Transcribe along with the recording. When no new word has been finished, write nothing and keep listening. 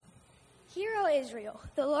Hear, O Israel,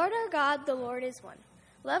 the Lord our God, the Lord is one.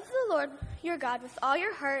 Love the Lord your God with all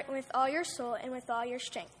your heart and with all your soul and with all your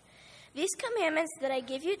strength. These commandments that I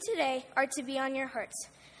give you today are to be on your hearts.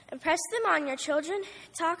 Impress them on your children.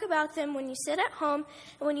 Talk about them when you sit at home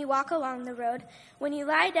and when you walk along the road, when you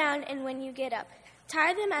lie down and when you get up.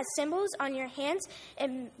 Tie them as symbols on your hands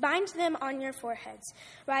and bind them on your foreheads.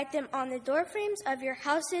 Write them on the doorframes of your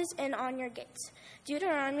houses and on your gates.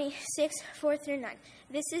 Deuteronomy 6:4-9.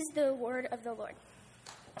 This is the word of the Lord.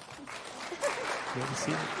 Good to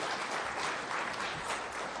see you.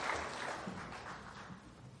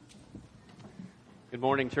 Good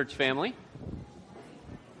morning, church family.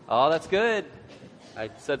 Oh, that's good. I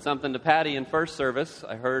said something to Patty in first service.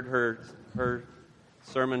 I heard her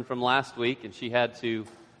sermon from last week, and she had to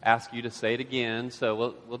ask you to say it again.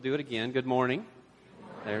 So we'll do it again. Good morning.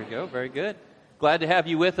 There you go. Very good. Glad to have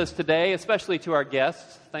you with us today, especially to our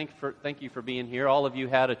guests. Thank you for being here. All of you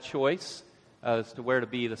had a choice as to where to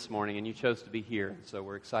be this morning, and you chose to be here. So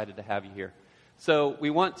we're excited to have you here. So we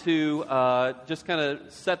want to just kind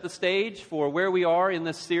of set the stage for where we are in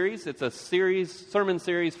this series. It's a sermon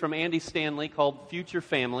series from Andy Stanley called Future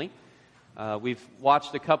Family. We've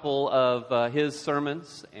watched a couple of his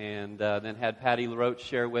sermons and then had Patty LaRoche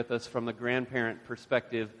share with us from the grandparent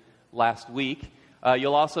perspective last week.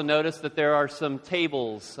 You'll also notice that there are some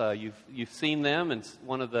tables. You've seen them, and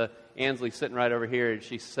one of the Ansley sitting right over here, and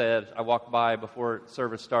she said, I walked by before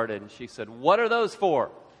service started, and she said, "What are those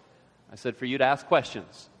for?" I said, "For you to ask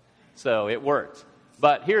questions." So it worked.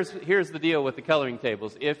 But here's the deal with the coloring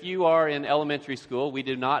tables. If you are in elementary school, we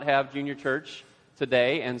do not have junior church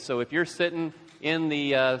today, and so if you're sitting in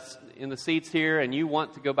the seats here and you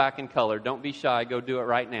want to go back and color, don't be shy. Go do it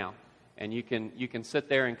right now, and you can sit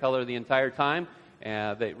there and color the entire time.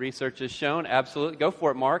 The research has shown absolutely. Go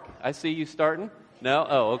for it, Mark. I see you starting. No?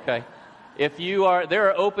 Oh, okay. There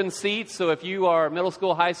are open seats, so if you are middle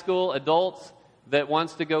school, high school, adults that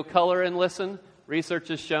wants to go color and listen, research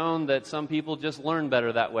has shown that some people just learn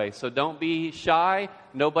better that way. So don't be shy.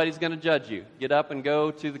 Nobody's going to judge you. Get up and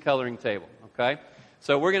go to the coloring table, okay?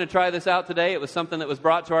 So we're going to try this out today. It was something that was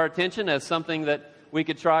brought to our attention as something that we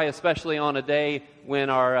could try, especially on a day when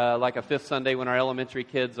like a fifth Sunday when our elementary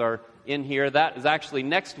kids are in here. That is actually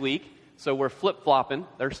next week. So we're flip-flopping.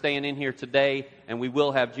 They're staying in here today, and we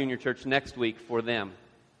will have junior church next week for them.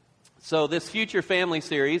 So this Future Family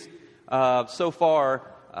series, so far,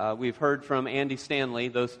 we've heard from Andy Stanley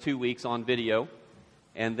those 2 weeks on video,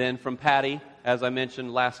 and then from Patty, as I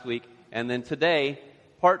mentioned last week, and then today,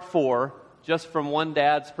 part 4, just from one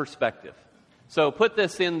dad's perspective. So put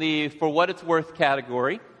this in the for what it's worth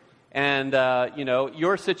category, and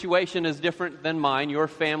your situation is different than mine. Your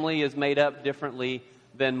family is made up differently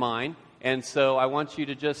than mine. And so I want you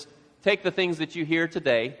to just take the things that you hear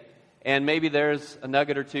today, and maybe there's a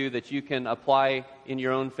nugget or two that you can apply in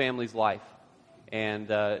your own family's life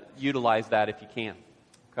and utilize that if you can.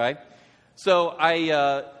 Okay? So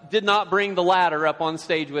I did not bring the ladder up on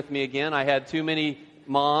stage with me again. I had too many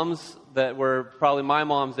moms that were probably my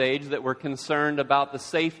mom's age that were concerned about the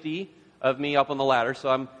safety of me up on the ladder, so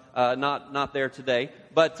I'm not there today.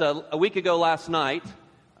 But a week ago last night,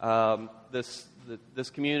 this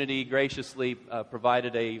community graciously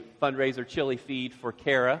provided a fundraiser chili feed for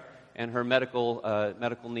Kara and her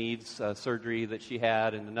medical needs, surgery that she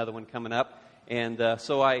had, and another one coming up. And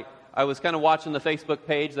so I was kind of watching the Facebook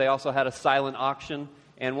page. They also had a silent auction,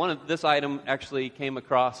 and this item actually came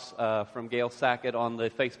across from Gail Sackett on the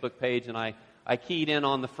Facebook page, and I keyed in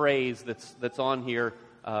on the phrase that's on here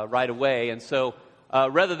right away. And so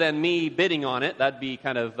rather than me bidding on it, that'd be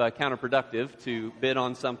kind of counterproductive to bid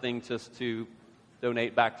on something just to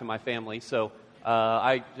donate back to my family. So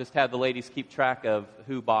I just had the ladies keep track of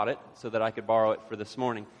who bought it so that I could borrow it for this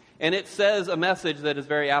morning. And it says a message that is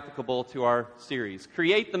very applicable to our series.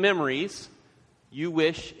 Create the memories you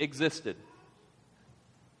wish existed.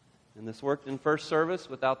 And this worked in first service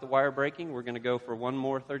without the wire breaking. We're going to go for one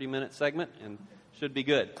more 30-minute segment and should be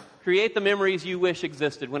good. Create the memories you wish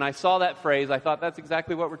existed. When I saw that phrase, I thought that's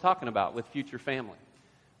exactly what we're talking about with Future Family.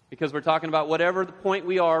 Because we're talking about whatever the point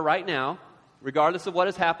we are right now, regardless of what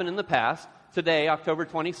has happened in the past, today, October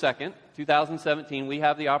 22nd, 2017, we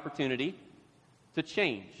have the opportunity to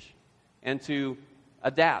change and to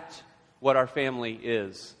adapt what our family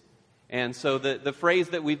is. And so the phrase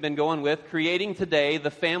that we've been going with, creating today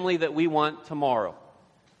the family that we want tomorrow.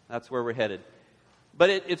 That's where we're headed. But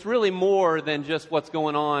it's really more than just what's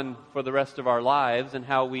going on for the rest of our lives and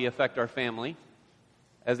how we affect our family.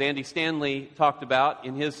 As Andy Stanley talked about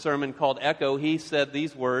in his sermon called Echo, he said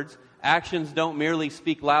these words, actions don't merely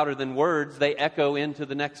speak louder than words, they echo into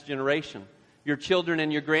the next generation. Your children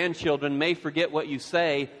and your grandchildren may forget what you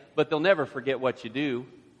say, but they'll never forget what you do.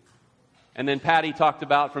 And then Patty talked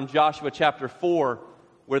about from Joshua chapter 4,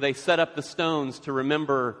 where they set up the stones to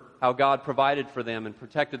remember how God provided for them and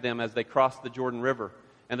protected them as they crossed the Jordan River.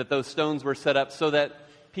 And that those stones were set up so that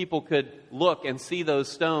people could look and see those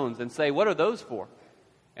stones and say, what are those for?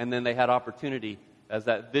 And then they had opportunity as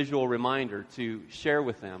that visual reminder to share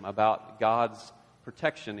with them about God's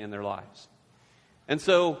protection in their lives. And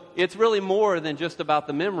so it's really more than just about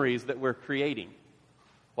the memories that we're creating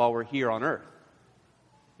while we're here on earth.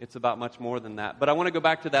 It's about much more than that. But I want to go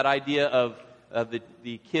back to that idea of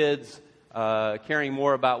the kids caring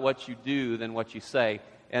more about what you do than what you say.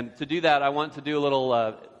 And to do that, I want to do a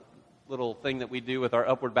little thing that we do with our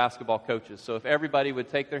upward basketball coaches. So if everybody would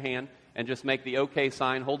take their hand and just make the okay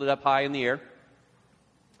sign, hold it up high in the air.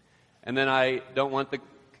 And then I don't want the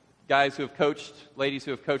guys who have coached, ladies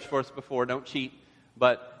who have coached for us before, don't cheat.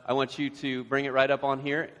 But I want you to bring it right up on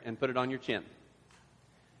here and put it on your chin.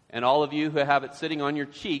 And all of you who have it sitting on your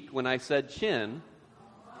cheek when I said chin,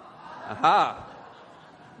 aha,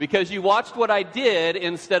 because you watched what I did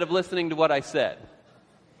instead of listening to what I said.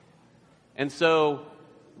 And so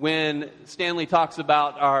when Stanley talks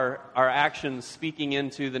about our actions speaking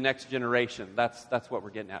into the next generation, that's what we're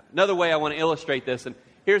getting at. Another way I want to illustrate this, and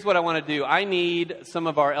here's what I want to do. I need some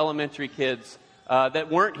of our elementary kids that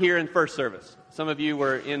weren't here in first service. Some of you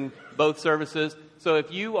were in both services. So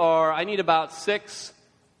if you are, I need about 6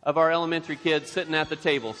 of our elementary kids sitting at the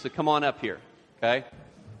table. So come on up here, okay?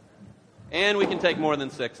 And we can take more than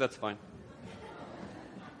 6. That's fine.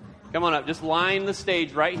 Come on up. Just line the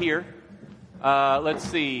stage right here. Let's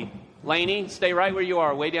see. Lainey, stay right where you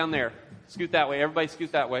are, way down there. Scoot that way. Everybody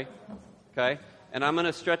scoot that way. Okay? And I'm going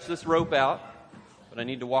to stretch this rope out, but I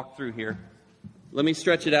need to walk through here. Let me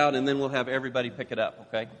stretch it out, and then we'll have everybody pick it up,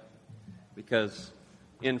 okay? Because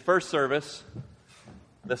in first service,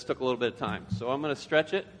 this took a little bit of time. So I'm going to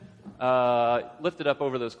stretch it. Lift it up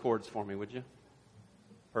over those cords for me, would you?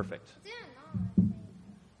 Perfect.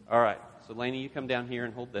 All right. So, Lainey, you come down here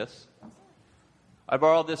and hold this. I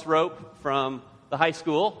borrowed this rope from the high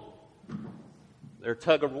school. Their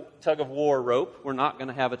tug of war rope. We're not going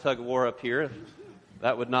to have a tug of war up here.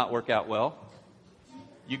 That would not work out well.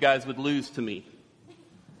 You guys would lose to me.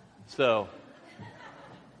 So,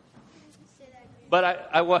 but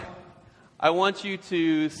I want you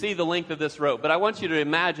to see the length of this rope. But I want you to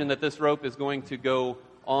imagine that this rope is going to go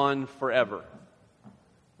on forever.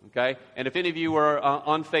 Okay? And if any of you were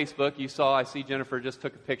on Facebook, you saw, I see Jennifer just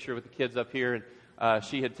took a picture with the kids up here, and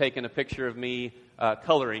she had taken a picture of me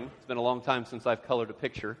coloring. It's been a long time since I've colored a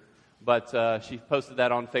picture, but she posted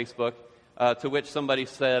that on Facebook, to which somebody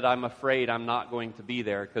said, I'm afraid I'm not going to be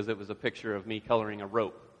there because it was a picture of me coloring a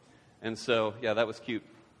rope. And so, yeah, that was cute.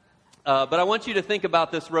 But I want you to think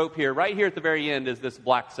about this rope here. Right here at the very end is this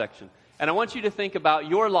black section. And I want you to think about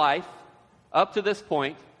your life up to this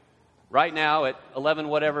point, right now at 11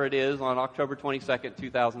 whatever it is on October 22nd,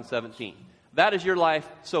 2017. That is your life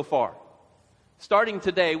so far. Starting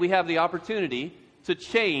today, we have the opportunity to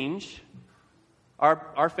change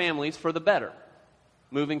our families for the better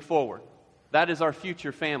moving forward. That is our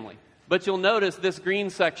future family. But you'll notice this green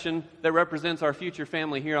section that represents our future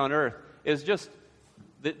family here on earth is just,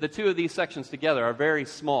 the two of these sections together are very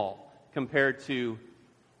small compared to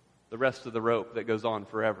the rest of the rope that goes on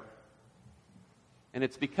forever. And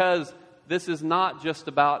it's because this is not just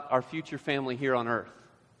about our future family here on earth.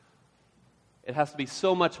 It has to be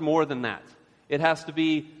so much more than that. It has to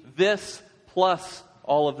be this plus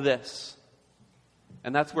all of this.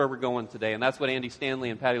 And that's where we're going today. And that's what Andy Stanley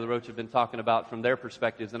and Patty LaRoche have been talking about from their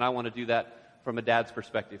perspectives. And I want to do that from a dad's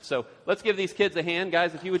perspective. So let's give these kids a hand.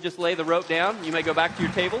 Guys, if you would just lay the rope down, you may go back to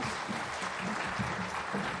your tables.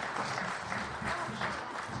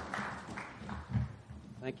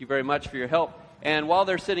 Thank you very much for your help. And while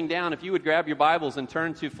they're sitting down, if you would grab your Bibles and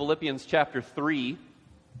turn to Philippians chapter 3.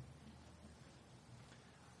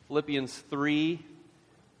 Philippians 3.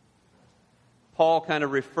 Paul kind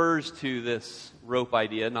of refers to this rope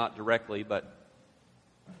idea, not directly, but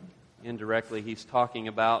indirectly. He's talking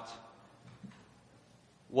about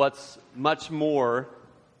what's much more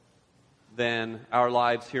than our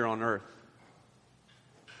lives here on earth.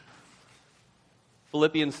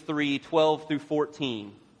 Philippians 3, 12 through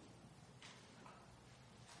 14.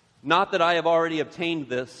 Not that I have already obtained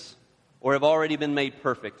this or have already been made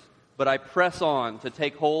perfect, but I press on to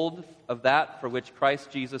take hold of that for which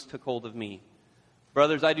Christ Jesus took hold of me.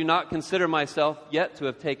 Brothers, I do not consider myself yet to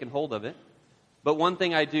have taken hold of it, but one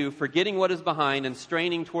thing I do, forgetting what is behind and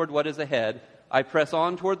straining toward what is ahead, I press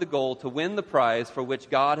on toward the goal to win the prize for which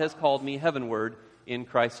God has called me heavenward in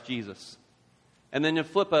Christ Jesus. And then you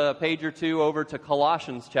flip a page or two over to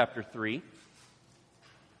Colossians chapter 3,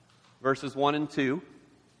 verses 1 and 2.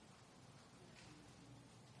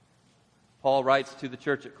 Paul writes to the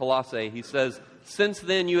church at Colossae, he says, "Since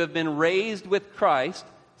then you have been raised with Christ,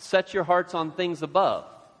 set your hearts on things above,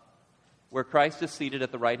 where Christ is seated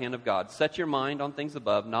at the right hand of God. Set your mind on things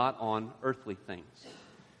above, not on earthly things."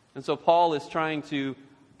 And so Paul is trying to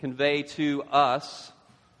convey to us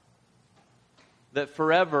that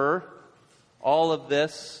forever, all of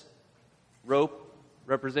this rope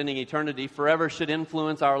representing eternity forever should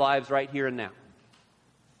influence our lives right here and now.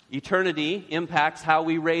 Eternity impacts how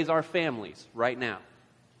we raise our families right now.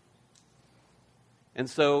 And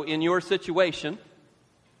so in your situation,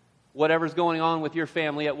 whatever's going on with your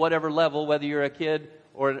family at whatever level, whether you're a kid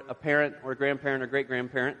or a parent or a grandparent or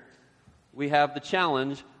great-grandparent, we have the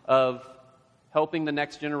challenge of helping the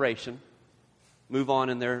next generation move on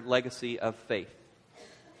in their legacy of faith.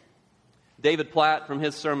 David Platt, from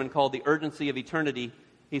his sermon called The Urgency of Eternity,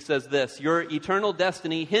 he says this: "Your eternal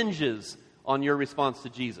destiny hinges on your response to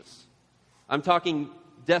Jesus." I'm talking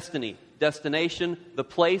destiny, destination, the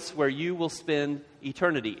place where you will spend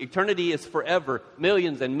eternity. Eternity is forever,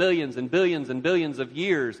 millions and millions and billions of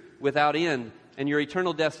years without end, and your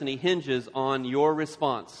eternal destiny hinges on your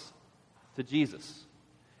response to Jesus.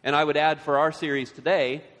 And I would add for our series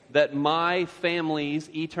today that my family's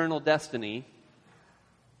eternal destiny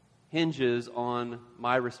hinges on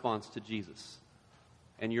my response to Jesus.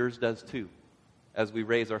 And yours does too, as we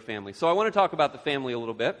raise our family. So I want to talk about the family a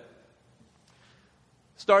little bit,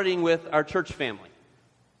 starting with our church family,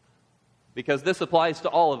 because this applies to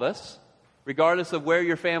all of us, regardless of where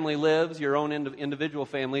your family lives, your own individual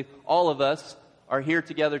family. All of us are here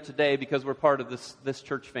together today because we're part of this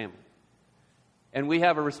church family. And we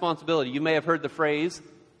have a responsibility. You may have heard the phrase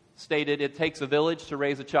stated, "It takes a village to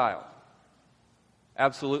raise a child."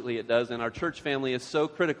 Absolutely it does, and our church family is so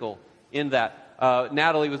critical in that.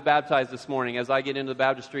 Natalie was baptized this morning. As I get into the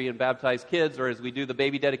baptistry and baptize kids, or as we do the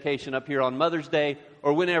baby dedication up here on Mother's Day,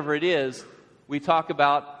 or whenever it is, we talk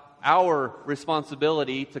about our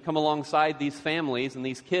responsibility to come alongside these families and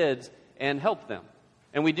these kids and help them.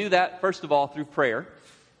 And we do that, first of all, through prayer.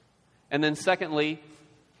 And then secondly,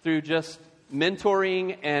 through just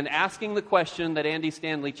mentoring and asking the question that Andy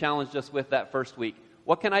Stanley challenged us with that first week.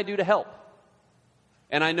 What can I do to help?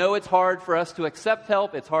 And I know it's hard for us to accept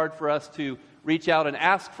help. It's hard for us to reach out and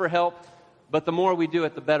ask for help. But the more we do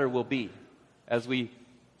it, the better we'll be as we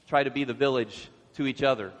try to be the village to each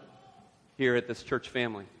other here at this church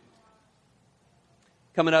family.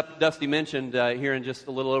 Coming up, Dusty mentioned here in just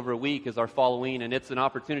a little over a week is our Halloween, and it's an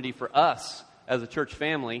opportunity for us as a church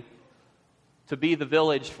family to be the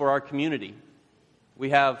village for our community. We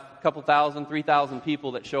have a couple thousand, 3,000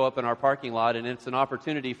 people that show up in our parking lot, and it's an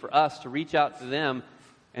opportunity for us to reach out to them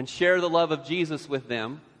and share the love of Jesus with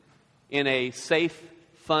them in a safe,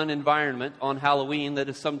 fun environment on Halloween that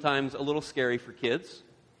is sometimes a little scary for kids.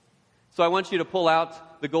 So I want you to pull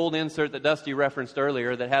out the gold insert that Dusty referenced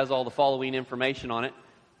earlier that has all the Halloween information on it.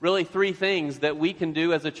 Really 3 things that we can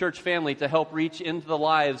do as a church family to help reach into the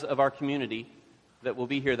lives of our community that will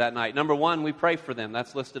be here that night. Number 1, we pray for them.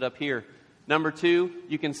 That's listed up here. Number 2,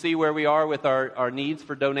 you can see where we are with our needs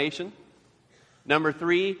for donation. Number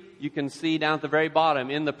 3, you can see down at the very bottom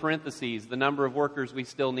in the parentheses the number of workers we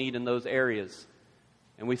still need in those areas.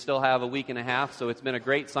 And we still have a week and a half, so it's been a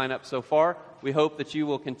great sign-up so far. We hope that you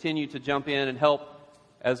will continue to jump in and help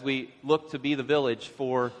as we look to be the village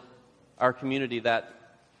for our community that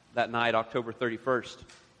night, October 31st.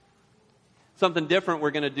 Something different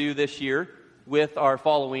we're going to do this year with our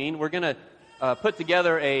Halloween. We're going to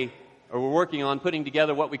we're working on putting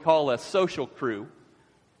together what we call a social crew.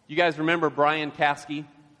 You guys remember Brian Caskey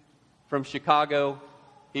from Chicago?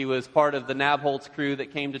 He was part of the Nabholz crew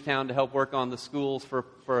that came to town to help work on the schools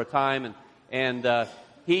for a time. And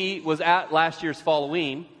he was at last year's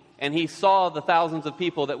Halloween, and he saw the thousands of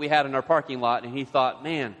people that we had in our parking lot, and he thought,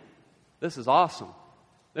 man, this is awesome.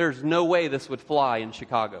 There's no way this would fly in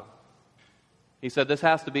Chicago. He said, this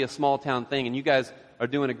has to be a small town thing, and you guys are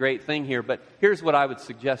doing a great thing here, but here's what I would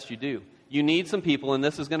suggest you do. You need some people, and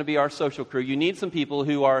this is going to be our social crew. You need some people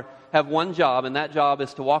who have one job, and that job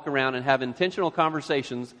is to walk around and have intentional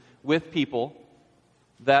conversations with people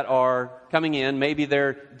that are coming in. Maybe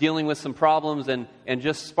they're dealing with some problems, and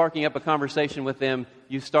just sparking up a conversation with them,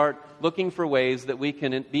 you start looking for ways that we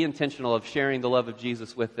can be intentional of sharing the love of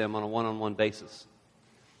Jesus with them on a one-on-one basis.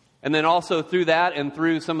 And then also through that and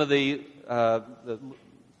through some of the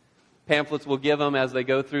pamphlets we'll give them as they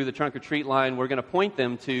go through the trunk or treat line, we're going to point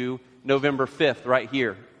them to November 5th right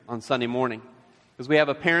here on Sunday morning. Because we have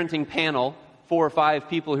a parenting panel, 4 or 5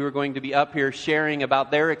 people who are going to be up here sharing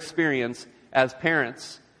about their experience as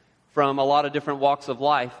parents from a lot of different walks of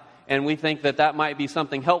life, and we think that that might be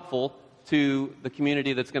something helpful to the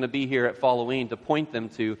community that's going to be here at Halloween to point them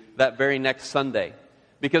to that very next Sunday.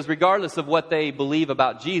 Because regardless of what they believe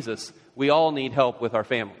about Jesus, we all need help with our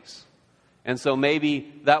families. And so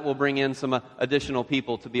maybe that will bring in some additional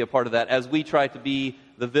people to be a part of that as we try to be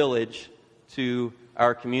the village to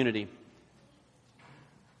our community.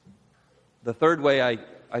 The third way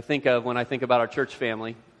I think of when I think about our church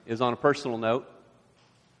family is on a personal note.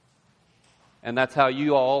 And that's how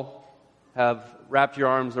you all have wrapped your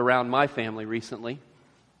arms around my family recently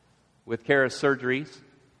with Kara's surgeries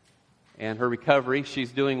and her recovery.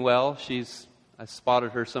 She's doing well. I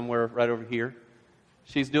spotted her somewhere right over here.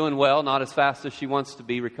 She's doing well, not as fast as she wants to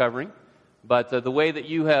be recovering. But the way that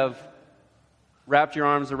you have wrapped your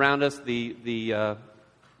arms around us, the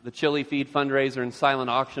Chili Feed fundraiser and silent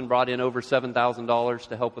auction brought in over $7,000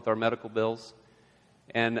 to help with our medical bills.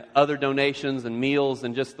 And other donations and meals,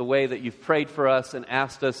 and just the way that you've prayed for us and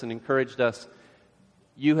asked us and encouraged us.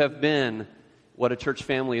 You have been what a church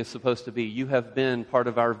family is supposed to be. You have been part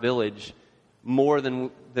of our village more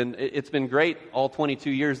than it's been great all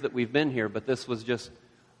 22 years that we've been here, but this was just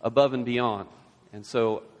above and beyond. And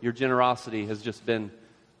so your generosity has just been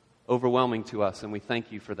overwhelming to us, and we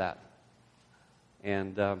thank you for that.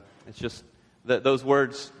 And it's just that those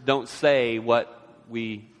words don't say what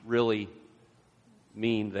we really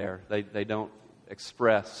mean there. They don't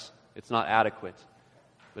express. It's not adequate,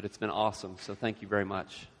 but it's been awesome. So thank you very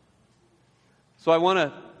much. So I want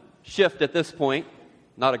to shift at this point.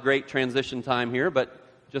 Not a great transition time here, but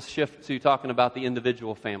just shift to talking about the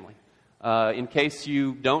individual family. In case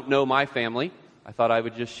you don't know my family, I thought I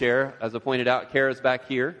would just share. As I pointed out, Kara's back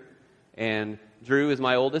here, and Drew is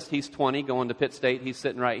my oldest. He's 20, going to Pitt State. He's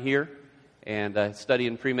sitting right here and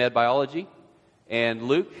studying pre-med biology. And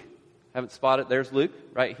Luke, haven't spotted, there's Luke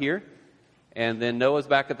right here. And then Noah's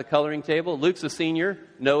back at the coloring table. Luke's a senior.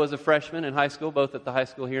 Noah's a freshman in high school, both at the high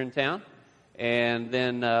school here in town. And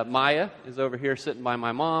then Maya is over here sitting by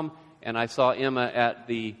my mom. And I saw Emma at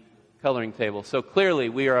the coloring table. So clearly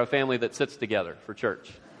we are a family that sits together for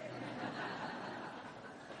church.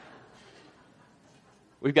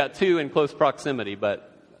 We've got two in close proximity,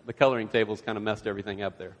 but the coloring table's kind of messed everything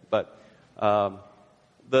up there. But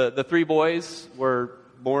the three boys were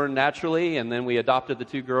born naturally, and then we adopted the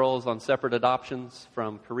two girls on separate adoptions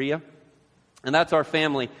from Korea. And that's our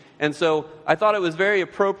family. And so I thought it was very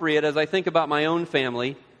appropriate as I think about my own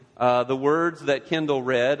family, the words that Kendall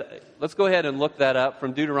read. Let's go ahead and look that up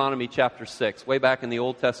from Deuteronomy chapter 6, way back in the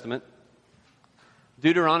Old Testament.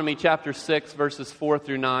 Deuteronomy chapter 6, verses 4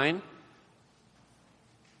 through 9.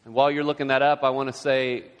 And while you're looking that up, I want to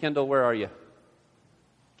say, Kendall, where are you?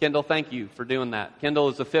 Kendall, thank you for doing that. Kendall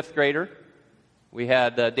is a fifth grader. We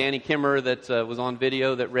had Danny Kimmer that was on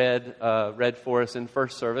video that read for us in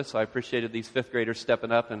first service. So I appreciated these fifth graders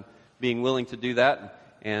stepping up and being willing to do that.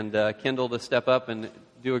 And Kendall to step up and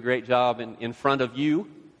do a great job in front of you.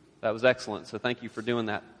 That was excellent. So thank you for doing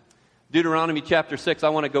that. Deuteronomy chapter 6, I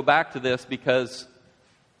want to go back to this because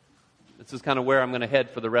this is kind of where I'm going to head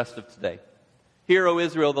for the rest of today. Hear, O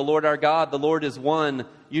Israel, the Lord our God, the Lord is one.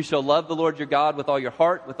 You shall love the Lord your God with all your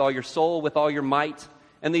heart, with all your soul, with all your might.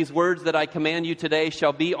 And these words that I command you today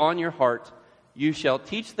shall be on your heart. You shall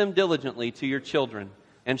teach them diligently to your children,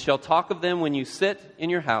 and shall talk of them when you sit in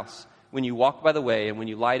your house, when you walk by the way, and when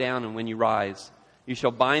you lie down, and when you rise. You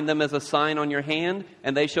shall bind them as a sign on your hand,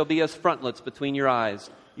 and they shall be as frontlets between your eyes.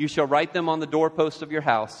 You shall write them on the doorposts of your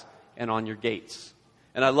house and on your gates.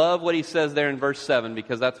 And I love what he says there in verse 7,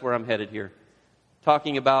 because that's where I'm headed here.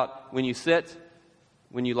 Talking about when you sit,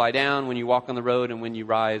 when you lie down, when you walk on the road, and when you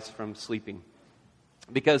rise from sleeping.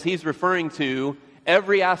 Because he's referring to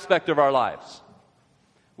every aspect of our lives.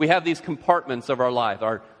 We have these compartments of our life.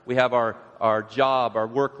 We have our job, our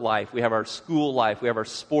work life. We have our school life. We have our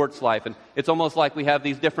sports life. And it's almost like we have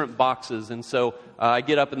these different boxes. And so I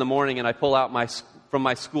get up in the morning and I pull out from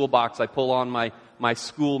my school box, I pull on my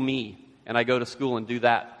school me. And I go to school and do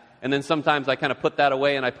that. And then sometimes I kind of put that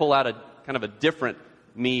away and I pull out a kind of a different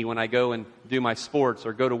me when I go and do my sports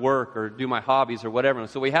or go to work or do my hobbies or whatever. And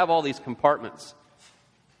so we have all these compartments.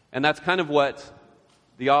 And that's kind of what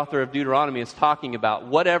the author of Deuteronomy is talking about.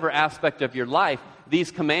 Whatever aspect of your life,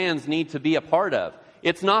 these commands need to be a part of.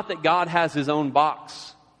 It's not that God has his own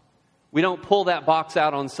box. We don't pull that box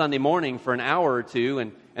out on Sunday morning for an hour or two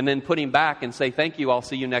and then put him back and say, thank you, I'll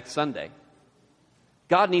see you next Sunday.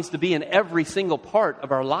 God needs to be in every single part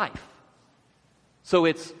of our life. So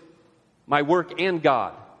it's my work and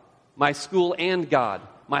God, my school and God,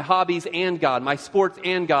 my hobbies and God, my sports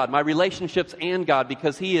and God, my relationships and God,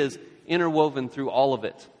 because he is interwoven through all of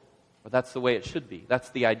it. But that's the way it should be. That's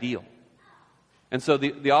the ideal. And so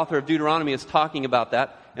the author of Deuteronomy is talking about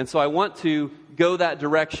that. And so I want to go that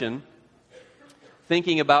direction,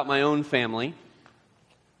 thinking about my own family.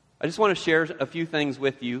 I just want to share a few things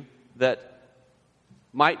with you that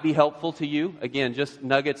might be helpful to you. Again, just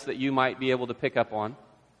nuggets that you might be able to pick up on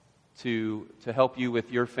to help you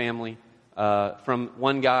with your family. From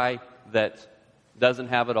one guy that doesn't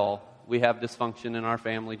have it all. We have dysfunction in our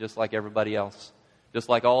family just like everybody else. Just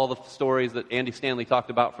like all the stories that Andy Stanley talked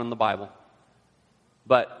about from the Bible.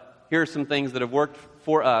 But here are some things that have worked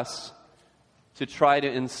for us to try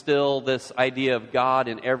to instill this idea of God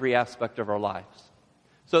in every aspect of our lives.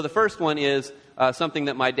 So the first one is something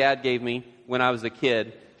that my dad gave me when I was a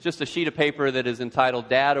kid. It's just a sheet of paper that is entitled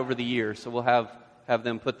Dad Over the Years. So we'll have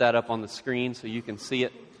them put that up on the screen so you can see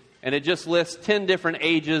it. And it just lists 10 different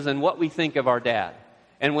ages and what we think of our dad.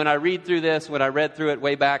 And when I read through this, when I read through it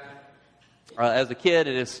way back as a kid,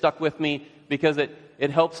 it has stuck with me because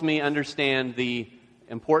it helps me understand the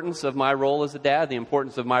importance of my role as a dad, the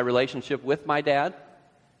importance of my relationship with my dad.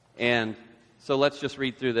 And so let's just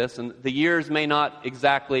read through this. And the years may not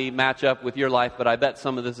exactly match up with your life, but I bet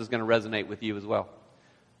some of this is going to resonate with you as well.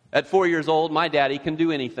 At 4 years old, my daddy can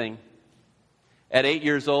do anything. At 8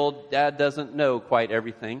 years old, Dad doesn't know quite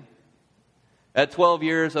everything. At 12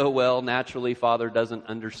 years, oh well, naturally, Father doesn't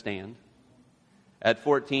understand. At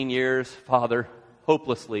 14 years, Father,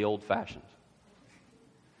 hopelessly old-fashioned.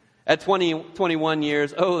 At 21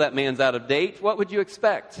 years, oh, that man's out of date. What would you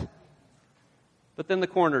expect? But then the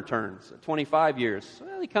corner turns. At 25 years,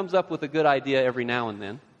 well, he comes up with a good idea every now and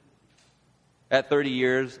then. At 30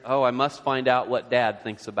 years, oh, I must find out what Dad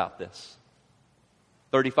thinks about this.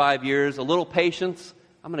 35 years, a little patience.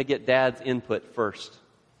 I'm going to get Dad's input first.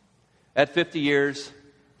 At 50 years,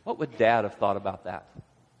 what would Dad have thought about that?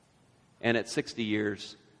 And at 60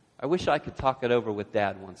 years, I wish I could talk it over with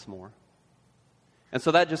Dad once more. And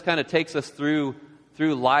so that just kind of takes us through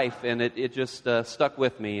life, and it just stuck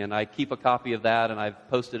with me. And I keep a copy of that, and I've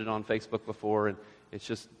posted it on Facebook before, and it's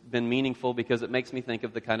just been meaningful because it makes me think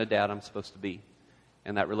of the kind of dad I'm supposed to be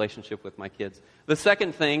and that relationship with my kids. The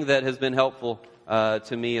second thing that has been helpful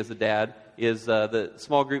to me as a dad is the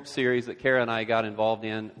small group series that Kara and I got involved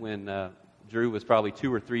in when Drew was probably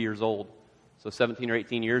 2 or 3 years old, so 17 or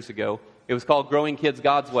 18 years ago. It was called Growing Kids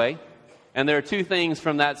God's Way, and there are two things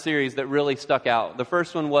from that series that really stuck out. The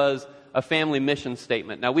first one was a family mission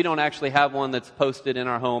statement. Now, we don't actually have one that's posted in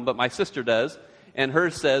our home, but my sister does, and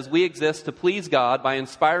hers says, "We exist to please God by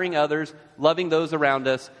inspiring others, loving those around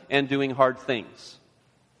us, and doing hard things."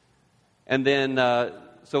 And then,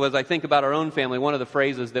 so as I think about our own family, one of the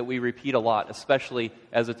phrases that we repeat a lot, especially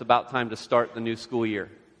as it's about time to start the new school year.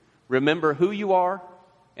 Remember who you are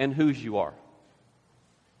and whose you are.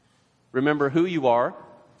 Remember who you are,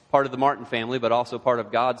 part of the Martin family, but also part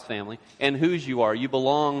of God's family, and whose you are. You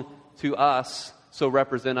belong to us, so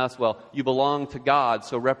represent us well. You belong to God,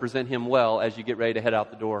 so represent Him well as you get ready to head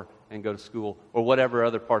out the door and go to school, or whatever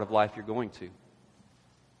other part of life you're going to.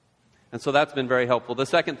 And so that's been very helpful. The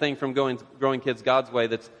second thing from Growing Kids God's Way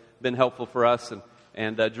that's been helpful for us,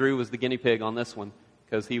 and Drew was the guinea pig on this one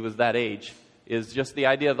because he was that age, is just the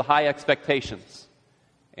idea of the high expectations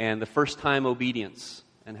and the first-time obedience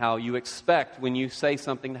and how you expect when you say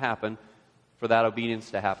something to happen for that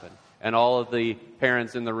obedience to happen. And all of the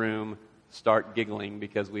parents in the room start giggling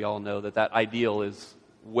because we all know that ideal is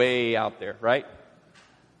way out there, right?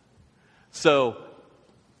 So,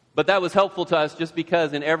 but that was helpful to us just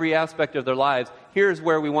because in every aspect of their lives, here's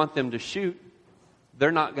where we want them to shoot.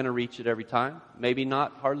 They're not going to reach it every time. Maybe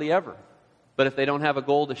not hardly ever. But if they don't have a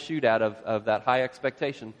goal to shoot out of that high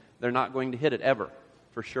expectation, they're not going to hit it ever,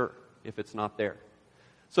 for sure, if it's not there.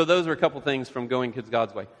 So those are a couple things from Going Kids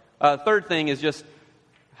God's Way. Third thing is just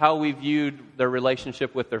how we viewed their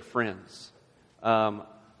relationship with their friends.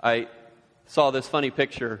 I saw this funny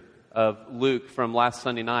picture of Luke from last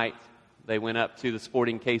Sunday night. They went up to the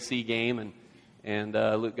Sporting KC game, and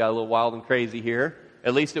Luke got a little wild and crazy here.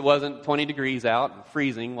 At least it wasn't 20 degrees out and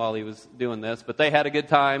freezing while he was doing this, but they had a good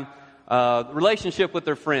time. Relationship with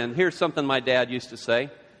their friend. Here's something my dad used to say.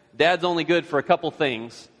 Dad's only good for a couple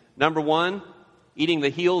things. Number one, eating the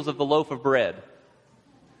heels of the loaf of bread.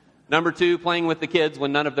 Number two, playing with the kids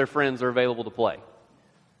when none of their friends are available to play.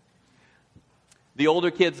 The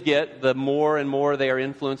older kids get, the more and more they are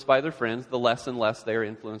influenced by their friends, the less and less they are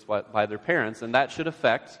influenced by their parents. And that should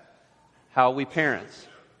affect how we parent.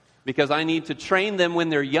 Because I need to train them when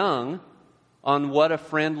they're young on what a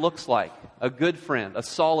friend looks like. A good friend, a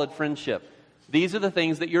solid friendship. These are the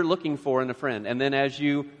things that you're looking for in a friend. And then as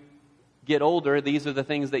you get older, these are the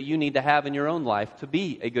things that you need to have in your own life to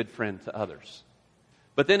be a good friend to others.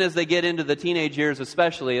 But then as they get into the teenage years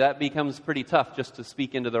especially, that becomes pretty tough just to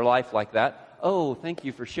speak into their life like that. Oh, thank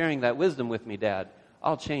you for sharing that wisdom with me, Dad.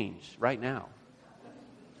 I'll change right now.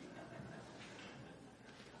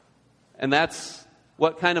 And that's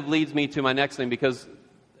what kind of leads me to my next thing, because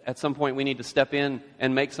at some point we need to step in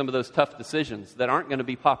and make some of those tough decisions that aren't going to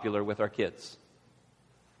be popular with our kids.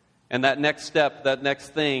 And that next step, that next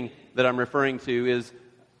thing that I'm referring to is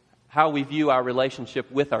how we view our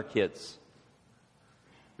relationship with our kids.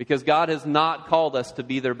 Because God has not called us to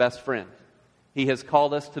be their best friend. He has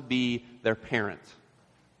called us to be their parent.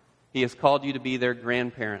 He has called you to be their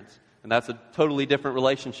grandparent. And that's a totally different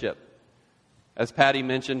relationship. As Patty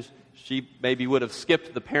mentioned, she maybe would have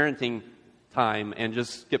skipped the parenting time and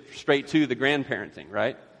just skipped straight to the grandparenting,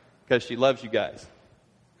 right? Because she loves you guys.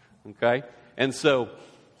 Okay? And so,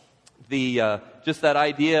 just that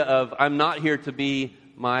idea of I'm not here to be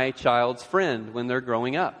my child's friend when they're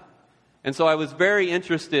growing up. And so I was very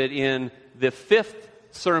interested in the 5th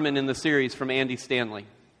sermon in the series from Andy Stanley.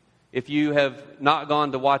 If you have not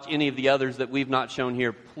gone to watch any of the others that we've not shown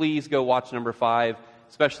here, please go watch number 5,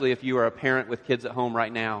 especially if you are a parent with kids at home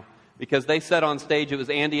right now. Because they said on stage, it was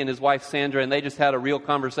Andy and his wife Sandra, and they just had a real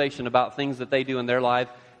conversation about things that they do in their life,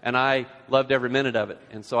 and I loved every minute of it.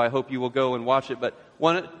 And so I hope you will go and watch it. But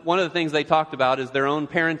one of the things they talked about is their own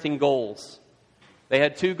parenting goals. They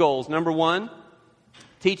had 2 goals. Number 1,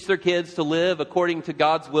 teach their kids to live according to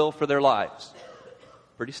God's will for their lives.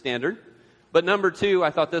 Pretty standard. But number 2, I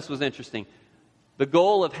thought this was interesting. The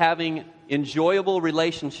goal of having enjoyable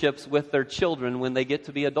relationships with their children when they get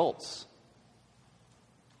to be adults.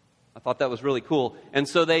 I thought that was really cool. And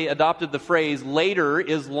so they adopted the phrase, later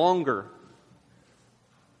is longer.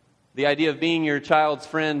 The idea of being your child's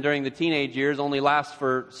friend during the teenage years only lasts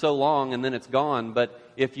for so long and then it's gone. But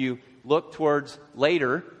if you look towards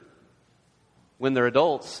later, when they're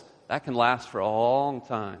adults, that can last for a long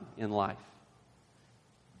time in life.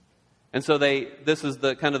 And so this is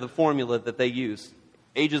the kind of the formula that they use.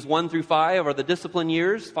 Ages 1 through 5 are the discipline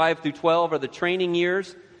years, 5 through 12 are the training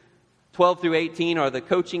years, 12 through 18 are the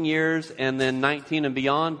coaching years, and then 19 and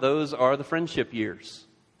beyond, those are the friendship years.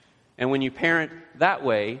 And when you parent that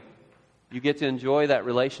way, you get to enjoy that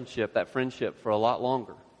relationship, that friendship, for a lot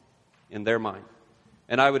longer in their mind.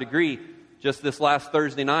 And I would agree. Just this last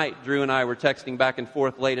Thursday night, Drew and I were texting back and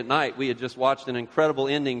forth late at night. We had just watched an incredible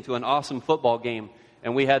ending to an awesome football game,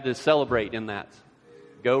 and we had to celebrate in that.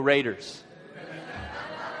 Go Raiders.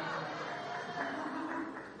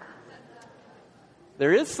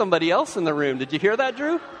 There is somebody else in the room. Did you hear that,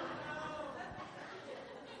 Drew?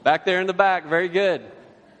 Back there in the back. Very good.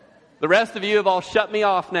 The rest of you have all shut me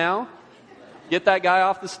off now. Get that guy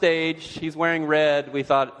off the stage. He's wearing red. We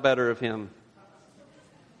thought better of him.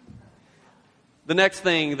 The next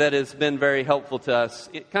thing that has been very helpful to us,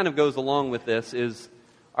 it kind of goes along with this, is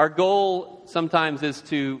our goal sometimes is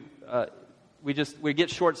to, we get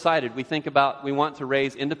short-sighted. We think about, we want to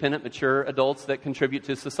raise independent, mature adults that contribute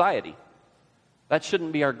to society. That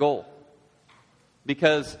shouldn't be our goal.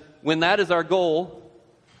 Because when that is our goal,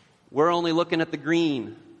 we're only looking at the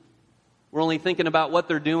green. We're only thinking about what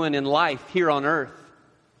they're doing in life here on earth.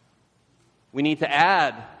 We need to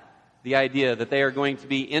add the idea that they are going to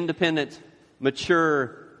be independent,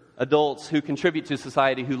 mature adults who contribute to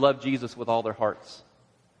society, who love Jesus with all their hearts.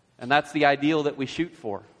 And that's the ideal that we shoot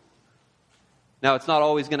for. Now, it's not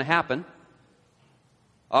always going to happen,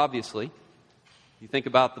 obviously. You think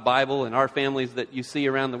about the Bible and our families that you see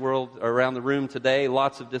around the world, or around the room today,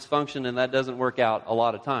 lots of dysfunction, and that doesn't work out a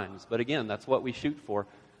lot of times. But again, that's what we shoot for.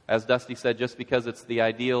 As Dusty said, just because it's the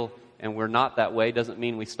ideal and we're not that way doesn't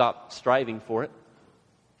mean we stop striving for it.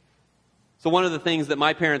 So one of the things that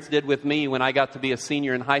my parents did with me when I got to be a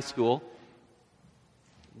senior in high school,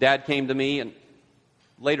 Dad came to me, and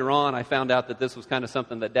later on I found out that this was kind of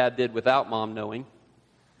something that Dad did without Mom knowing.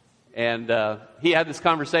 And he had this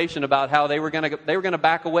conversation about how they were going to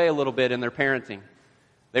back away a little bit in their parenting.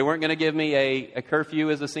 They weren't going to give me a curfew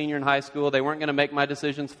as a senior in high school. They weren't going to make my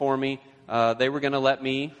decisions for me. They were going to let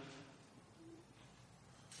me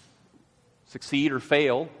succeed or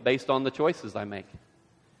fail based on the choices I make.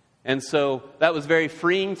 And so that was very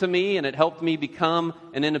freeing to me, and it helped me become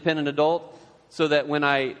an independent adult so that when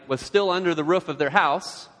I was still under the roof of their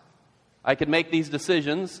house, I could make these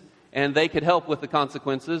decisions, and they could help with the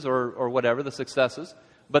consequences or whatever, the successes.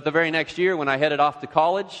 But the very next year when I headed off to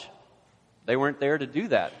college, they weren't there to do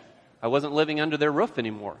that. I wasn't living under their roof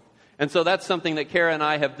anymore. And so that's something that Kara and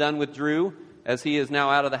I have done with Drew as he is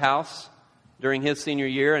now out of the house during his senior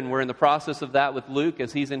year. And we're in the process of that with Luke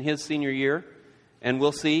as he's in his senior year. And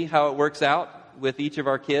we'll see how it works out with each of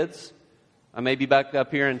our kids. I may be back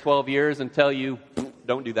up here in 12 years and tell you,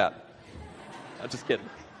 don't do that. I'm just kidding.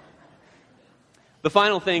 The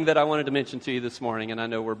final thing that I wanted to mention to you this morning, and I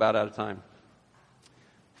know we're about out of time.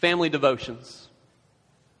 Family devotions.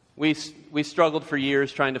 We struggled for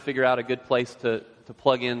years trying to figure out a good place to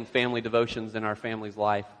plug in family devotions in our family's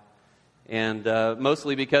life. And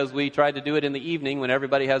mostly because we tried to do it in the evening when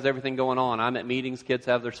everybody has everything going on. I'm at meetings, kids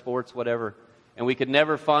have their sports, whatever. And we could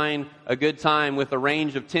never find a good time with a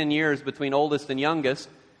range of 10 years between oldest and youngest.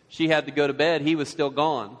 She had to go to bed. He was still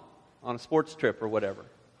gone on a sports trip or whatever.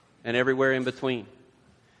 And everywhere in between.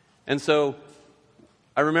 And so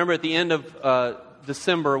I remember at the end of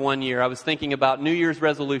December one year, I was thinking about New Year's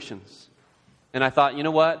resolutions. And I thought, you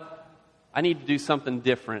know what? I need to do something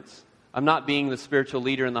different. I'm not being the spiritual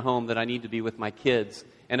leader in the home that I need to be with my kids.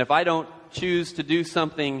 And if I don't choose to do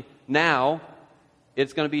something now,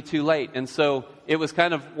 it's going to be too late. And so it was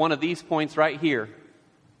kind of one of these points right here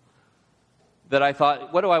that I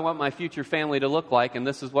thought, what do I want my future family to look like? And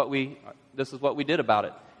this is what we did about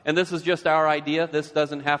it. And this is just our idea. This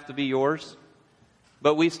doesn't have to be yours.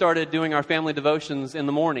 But we started doing our family devotions in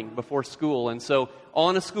the morning before school. And so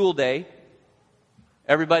on a school day,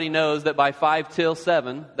 everybody knows that by 5 till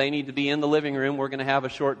 7, they need to be in the living room. We're going to have a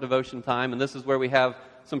short devotion time. And this is where we have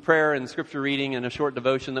some prayer and scripture reading and a short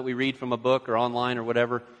devotion that we read from a book or online or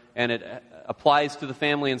whatever. And it applies to the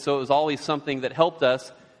family. And so it was always something that helped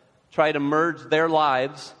us try to merge their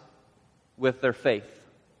lives with their faith.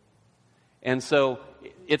 And so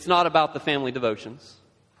it's not about the family devotions.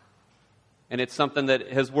 And it's something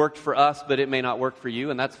that has worked for us, but it may not work for you,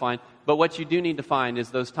 and that's fine. But what you do need to find is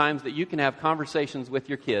those times that you can have conversations with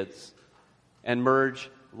your kids and merge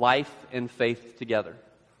life and faith together.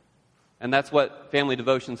 And that's what family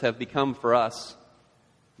devotions have become for us.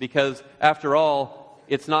 Because, after all,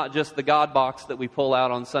 it's not just the God box that we pull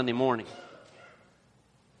out on Sunday morning.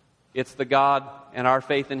 It's the God and our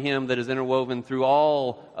faith in Him that is interwoven through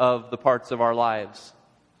all of the parts of our lives.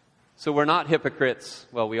 So we're not hypocrites.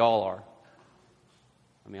 Well, we all are.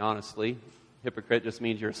 I mean, honestly, hypocrite just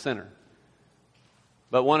means you're a sinner.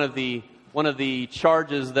 But one of the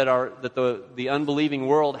charges that the unbelieving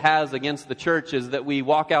world has against the church is that we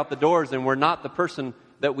walk out the doors and we're not the person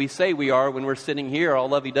that we say we are when we're sitting here all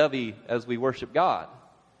lovey-dovey as we worship God.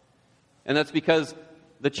 And that's because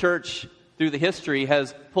the church, through the history,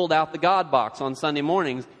 has pulled out the God box on Sunday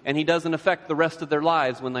mornings, and He doesn't affect the rest of their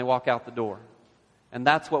lives when they walk out the door. And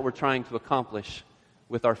that's what we're trying to accomplish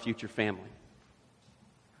with our future family,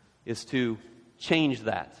 is to change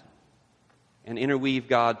that and interweave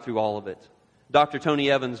God through all of it. Dr.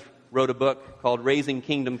 Tony Evans wrote a book called Raising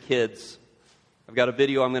Kingdom Kids. I've got a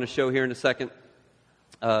video I'm going to show here in a second,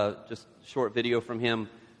 just a short video from him.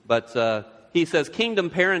 But he says, kingdom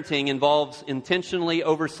parenting involves intentionally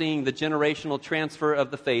overseeing the generational transfer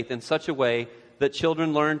of the faith in such a way that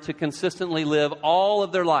children learn to consistently live all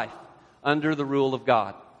of their life under the rule of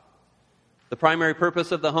God. The primary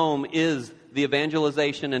purpose of the home is the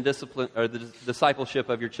evangelization and discipline, or the discipleship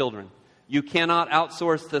of your children. You cannot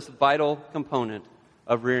outsource this vital component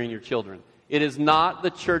of rearing your children. It is not the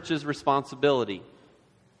church's responsibility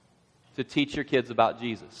to teach your kids about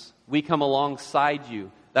Jesus. We come alongside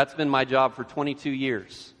you. That's been my job for 22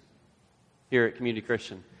 years here at Community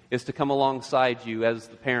Christian, is to come alongside you as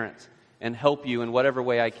the parent and help you in whatever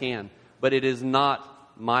way I can. But it is not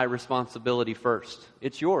my responsibility first.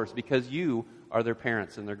 It's yours because you are their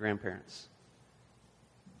parents and their grandparents.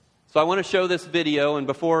 So I want to show this video, and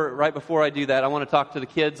right before I do that, I want to talk to the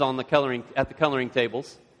kids at the coloring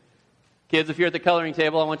tables. Kids, if you're at the coloring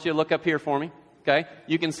table, I want you to look up here for me. Okay?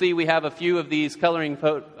 You can see we have a few of these coloring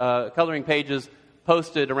pages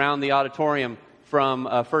posted around the auditorium from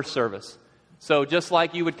first service. So just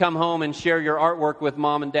like you would come home and share your artwork with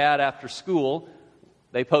mom and dad after school,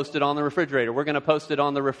 they post it on the refrigerator. We're going to post it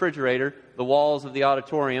on the refrigerator, the walls of the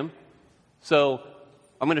auditorium. So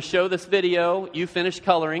I'm going to show this video. You finish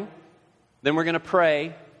coloring. Then we're going to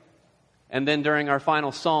pray. And then during our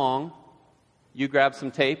final song, you grab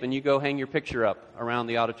some tape and you go hang your picture up around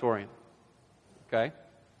the auditorium. Okay?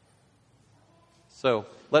 So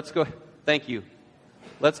let's go. Thank you.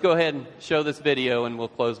 Let's go ahead and show this video, and we'll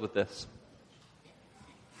close with this.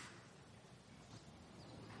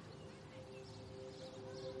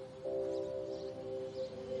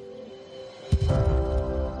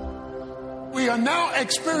 We are now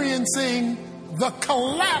experiencing the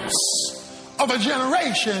collapse of a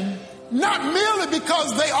generation, not merely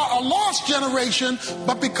because they are a lost generation,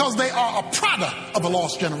 but because they are a product of a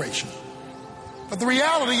lost generation. But the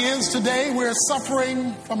reality is today we're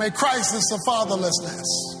suffering from a crisis of fatherlessness.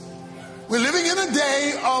 We're living in a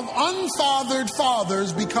day of unfathered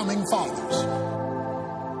fathers becoming fathers.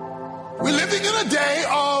 We're living in a day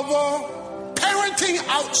of parenting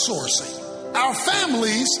outsourcing. Our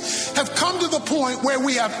families have come to the point where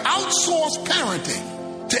we have outsourced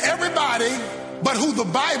parenting to everybody but who the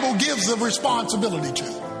Bible gives the responsibility to.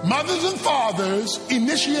 Mothers and fathers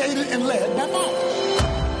initiated and led by fathers.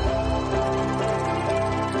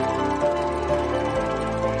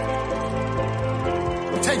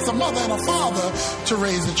 It takes a mother and a father to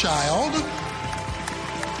raise a child.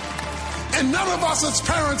 And none of us as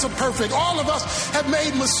parents are perfect. All of us have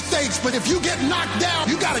made mistakes. But if you get knocked down,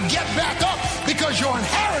 you got to get back up because your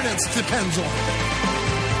inheritance depends on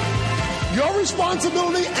it. Your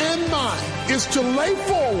responsibility and mine is to lay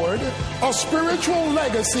forward a spiritual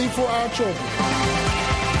legacy for our children.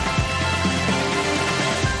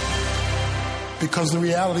 Because the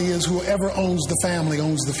reality is whoever owns the family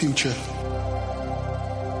owns the future.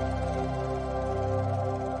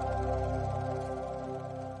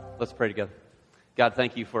 Let's pray together. God,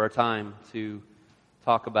 thank you for our time to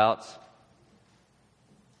talk about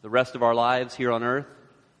the rest of our lives here on earth,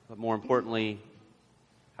 but more importantly,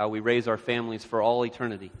 how we raise our families for all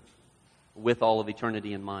eternity, with all of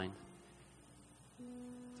eternity in mind.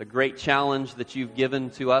 It's a great challenge that you've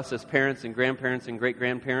given to us as parents and grandparents and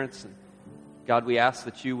great-grandparents. And God, we ask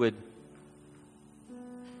that you would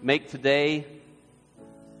make today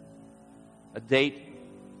a date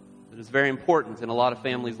that is very important in a lot of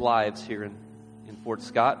families' lives here in Fort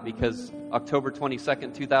Scott, because October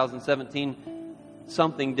 22nd, 2017,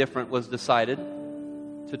 something different was decided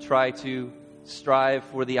to try to strive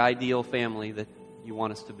for the ideal family that you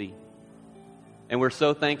want us to be. And we're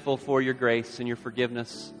so thankful for your grace and your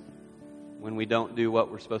forgiveness when we don't do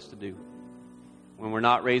what we're supposed to do, when we're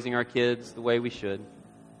not raising our kids the way we should.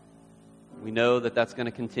 We know that that's going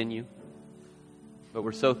to continue, but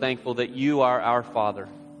we're so thankful that you are our Father.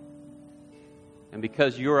 And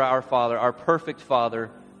because you're our Father, our perfect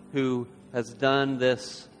Father, who has done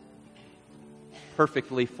this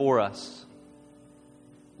perfectly for us,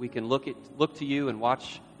 we can look to you and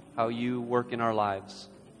watch how you work in our lives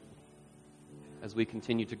as we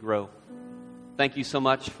continue to grow. Thank you so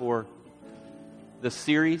much for this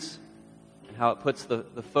series and how it puts the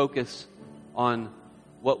focus on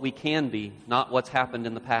what we can be, not what's happened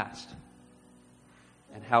in the past,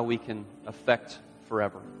 and how we can affect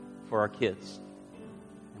forever for our kids.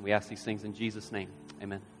 And we ask these things in Jesus' name.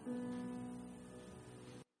 Amen.